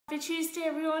Happy Tuesday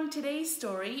everyone. Today's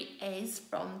story is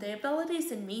from the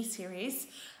Abilities in Me series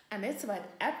and it's about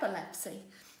epilepsy.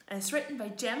 And it's written by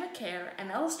Gemma Kerr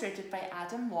and illustrated by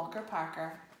Adam Walker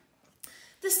Parker.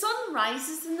 The sun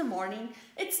rises in the morning.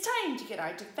 It's time to get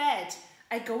out of bed.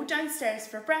 I go downstairs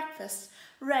for breakfast,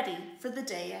 ready for the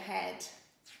day ahead.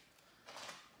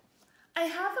 I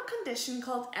have a condition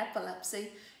called epilepsy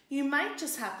you might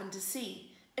just happen to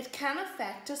see. It can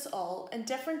affect us all in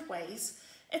different ways.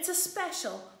 It's a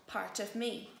special part of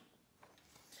me.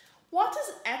 What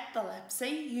is epilepsy,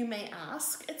 you may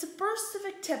ask? It's a burst of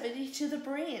activity to the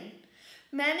brain.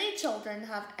 Many children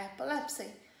have epilepsy.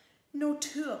 No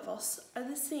two of us are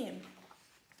the same.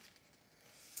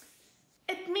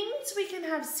 It means we can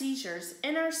have seizures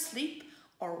in our sleep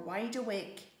or wide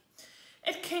awake.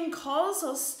 It can cause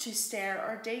us to stare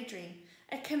or daydream.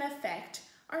 It can affect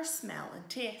our smell and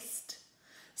taste.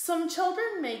 Some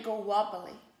children may go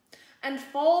wobbly and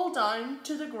fall down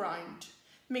to the ground.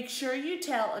 Make sure you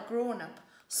tell a grown-up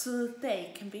so that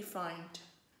they can be found.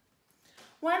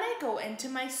 When I go into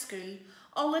my school,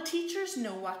 all the teachers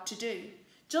know what to do.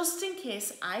 Just in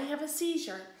case I have a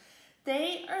seizure,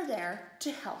 they are there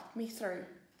to help me through.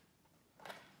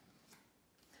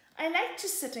 I like to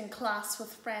sit in class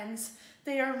with friends.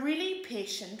 They are really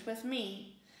patient with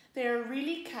me. They are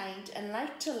really kind and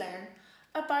like to learn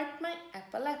about my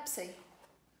epilepsy.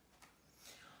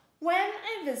 When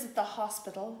I visit the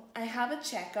hospital, I have a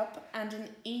checkup and an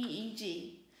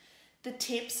EEG. The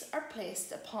tapes are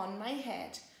placed upon my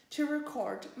head to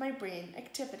record my brain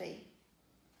activity.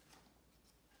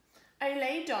 I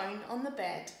lay down on the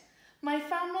bed. My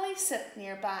family sit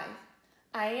nearby.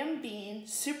 I am being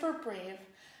super brave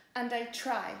and I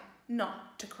try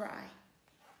not to cry.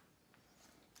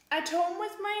 At home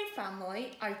with my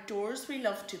family, outdoors we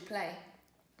love to play.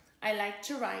 I like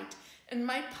to ride in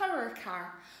my power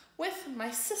car with my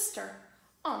sister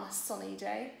on a sunny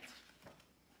day.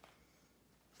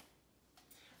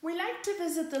 We like to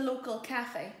visit the local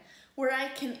cafe where I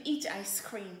can eat ice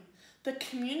cream. The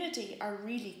community are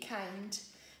really kind.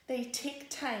 They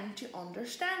take time to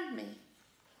understand me.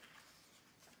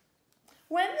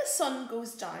 When the sun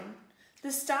goes down,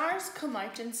 the stars come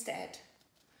out instead.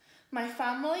 My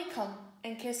family come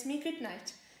and kiss me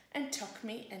goodnight and tuck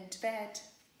me into bed.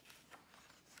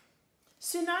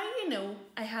 So now you know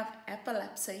I have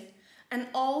epilepsy and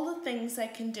all the things I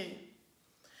can do.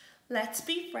 Let's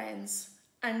be friends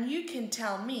and you can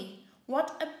tell me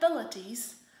what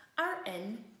abilities are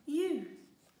in you.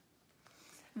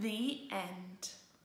 The end.